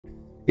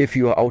If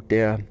you are out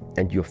there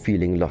and you're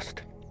feeling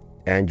lost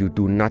and you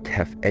do not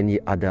have any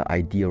other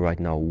idea right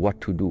now what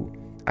to do,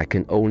 I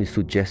can only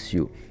suggest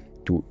you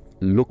to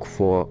look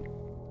for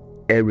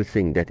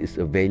everything that is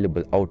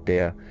available out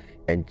there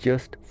and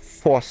just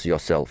force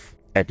yourself,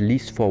 at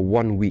least for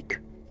 1 week.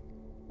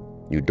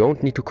 You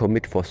don't need to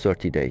commit for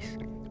 30 days,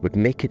 but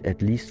make it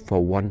at least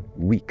for 1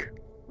 week.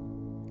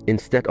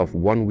 Instead of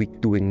 1 week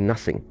doing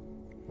nothing,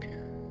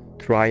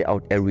 try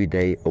out every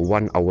day a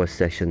 1-hour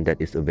session that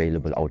is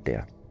available out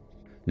there.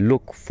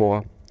 Look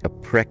for a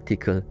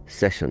practical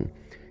session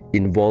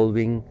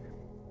involving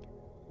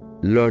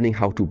learning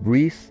how to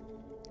breathe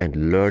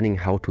and learning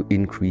how to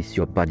increase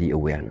your body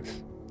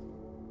awareness.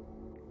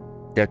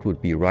 That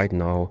would be right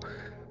now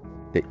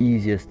the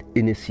easiest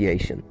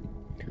initiation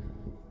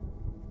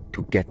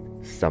to get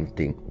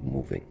something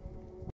moving.